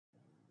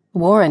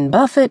Warren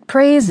Buffett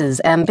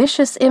praises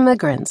ambitious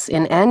immigrants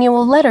in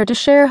annual letter to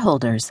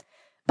shareholders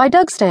by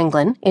Doug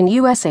Stanglin in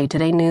USA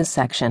Today News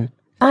section.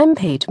 I'm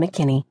Paige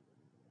McKinney.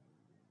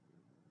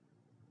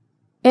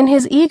 In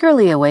his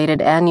eagerly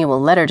awaited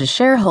annual letter to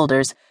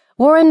shareholders,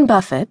 Warren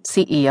Buffett,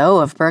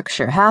 CEO of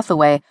Berkshire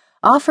Hathaway,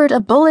 offered a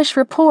bullish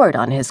report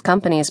on his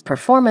company's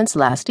performance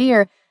last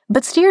year,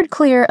 but steered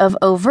clear of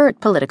overt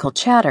political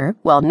chatter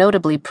while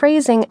notably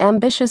praising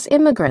ambitious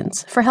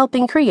immigrants for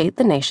helping create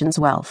the nation's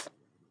wealth.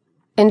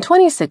 In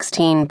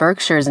 2016,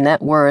 Berkshire's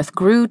net worth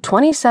grew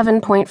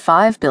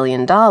 $27.5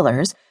 billion,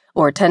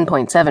 or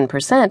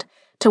 10.7%,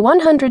 to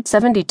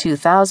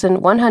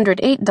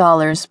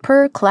 $172,108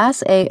 per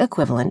Class A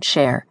equivalent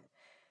share.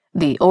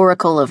 The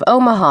Oracle of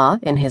Omaha,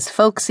 in his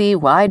folksy,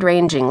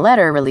 wide-ranging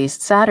letter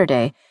released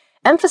Saturday,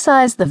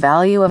 emphasized the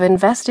value of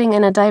investing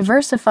in a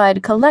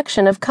diversified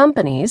collection of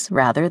companies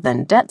rather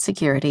than debt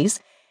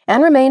securities,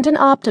 and remained an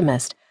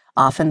optimist,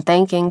 often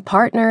thanking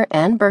partner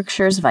and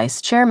Berkshire's vice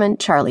chairman,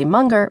 Charlie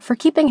Munger, for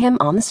keeping him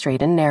on the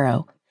straight and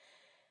narrow.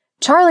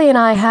 Charlie and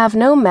I have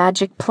no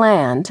magic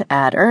plan to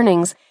add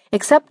earnings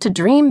except to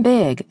dream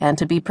big and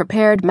to be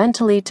prepared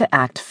mentally to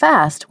act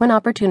fast when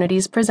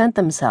opportunities present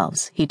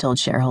themselves, he told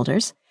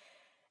shareholders.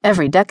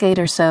 Every decade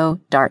or so,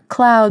 dark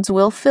clouds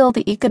will fill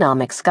the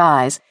economic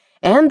skies,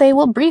 and they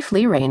will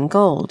briefly rain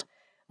gold.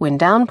 When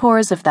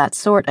downpours of that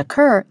sort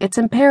occur, it's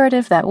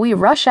imperative that we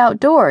rush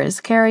outdoors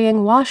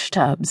carrying wash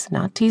tubs,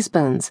 not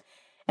teaspoons,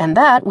 and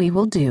that we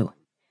will do.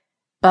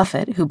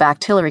 Buffett, who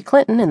backed Hillary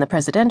Clinton in the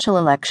presidential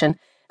election,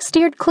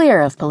 steered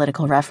clear of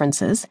political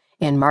references,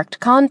 in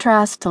marked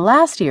contrast to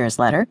last year's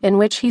letter in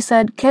which he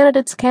said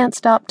candidates can't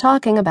stop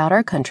talking about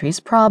our country's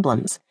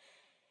problems.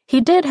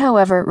 He did,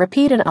 however,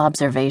 repeat an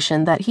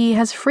observation that he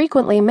has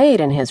frequently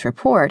made in his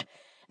report,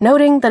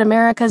 noting that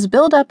America's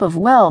buildup of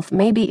wealth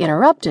may be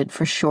interrupted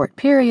for short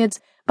periods,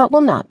 but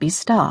will not be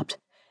stopped.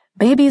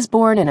 Babies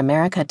born in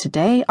America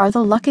today are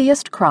the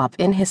luckiest crop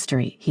in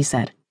history, he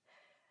said.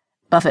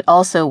 Buffett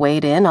also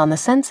weighed in on the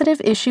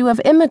sensitive issue of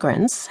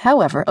immigrants,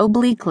 however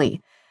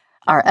obliquely.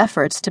 Our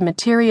efforts to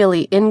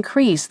materially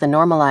increase the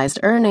normalized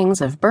earnings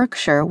of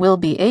Berkshire will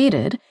be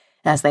aided,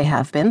 as they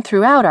have been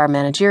throughout our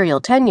managerial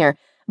tenure,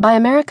 by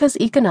America's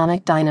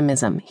economic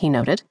dynamism, he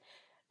noted.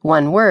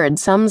 One word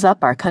sums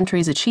up our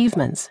country's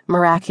achievements: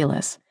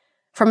 miraculous.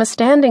 From a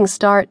standing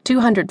start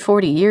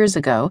 240 years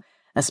ago,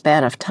 a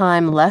span of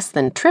time less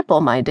than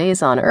triple my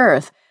days on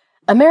Earth,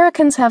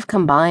 Americans have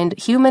combined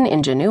human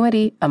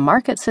ingenuity, a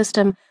market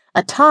system,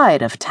 a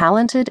tide of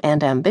talented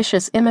and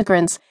ambitious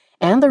immigrants,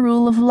 and the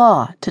rule of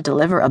law to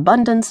deliver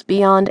abundance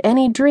beyond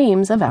any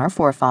dreams of our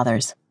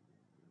forefathers.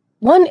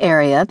 One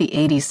area the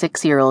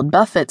 86-year-old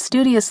Buffett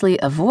studiously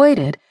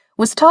avoided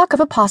was talk of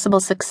a possible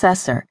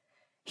successor.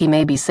 He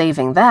may be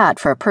saving that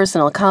for a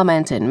personal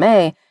comment in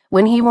May,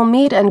 when he will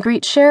meet and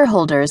greet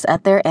shareholders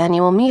at their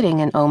annual meeting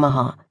in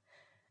Omaha.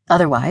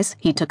 Otherwise,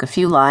 he took a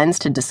few lines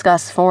to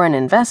discuss foreign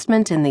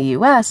investment in the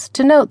U.S.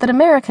 to note that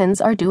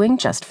Americans are doing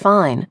just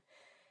fine.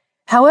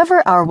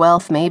 However our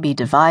wealth may be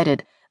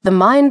divided, the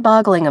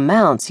mind-boggling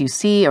amounts you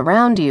see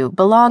around you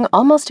belong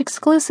almost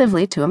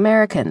exclusively to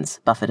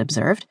Americans, Buffett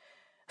observed.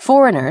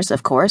 Foreigners,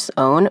 of course,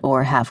 own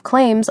or have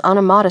claims on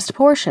a modest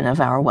portion of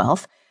our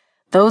wealth.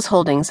 Those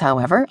holdings,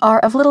 however, are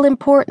of little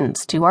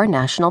importance to our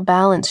national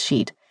balance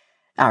sheet.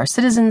 Our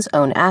citizens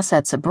own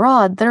assets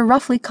abroad that are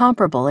roughly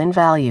comparable in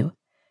value.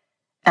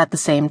 At the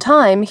same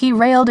time, he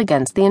railed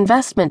against the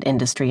investment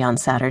industry on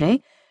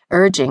Saturday,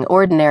 urging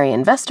ordinary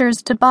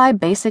investors to buy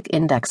basic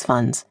index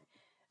funds.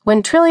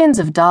 When trillions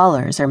of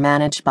dollars are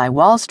managed by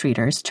Wall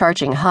Streeters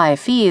charging high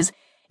fees,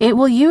 it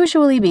will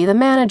usually be the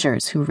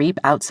managers who reap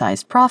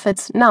outsized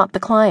profits, not the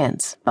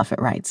clients,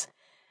 Buffett writes.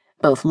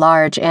 Both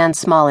large and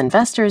small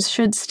investors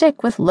should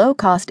stick with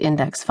low-cost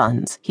index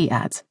funds, he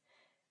adds.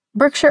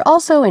 Berkshire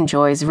also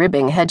enjoys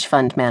ribbing hedge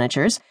fund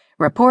managers,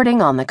 reporting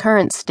on the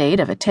current state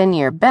of a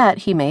 10-year bet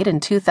he made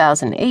in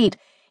 2008,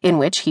 in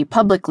which he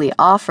publicly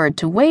offered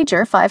to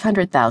wager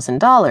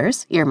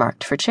 $500,000,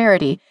 earmarked for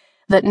charity,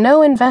 that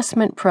no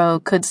investment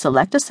pro could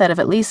select a set of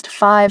at least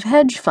 5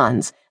 hedge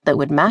funds that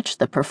would match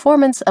the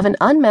performance of an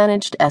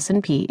unmanaged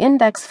S&P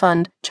index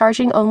fund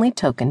charging only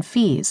token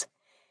fees.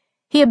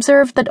 He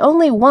observed that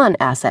only one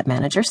asset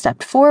manager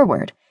stepped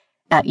forward.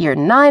 At year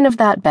 9 of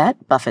that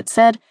bet, Buffett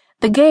said,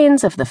 the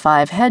gains of the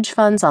 5 hedge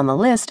funds on the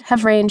list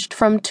have ranged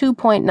from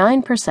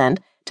 2.9%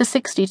 to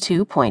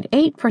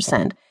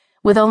 62.8%,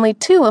 with only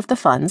 2 of the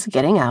funds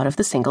getting out of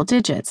the single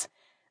digits.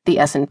 The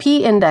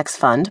S&P index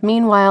fund,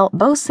 meanwhile,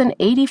 boasts an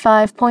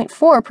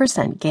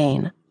 85.4%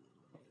 gain.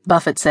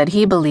 Buffett said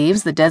he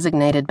believes the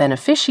designated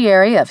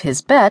beneficiary of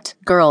his bet,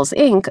 Girls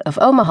Inc. of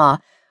Omaha,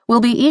 will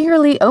be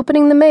eagerly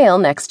opening the mail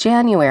next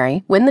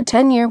January when the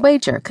 10-year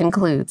wager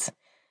concludes.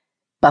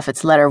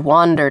 Buffett's letter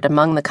wandered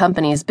among the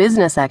company's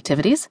business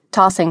activities,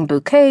 tossing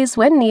bouquets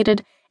when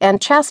needed and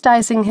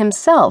chastising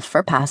himself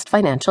for past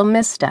financial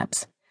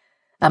missteps.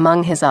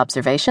 Among his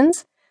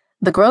observations,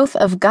 the growth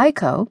of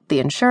Geico, the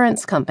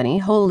insurance company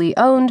wholly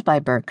owned by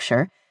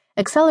Berkshire,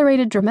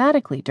 accelerated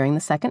dramatically during the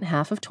second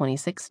half of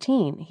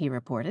 2016, he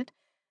reported,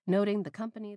 noting the company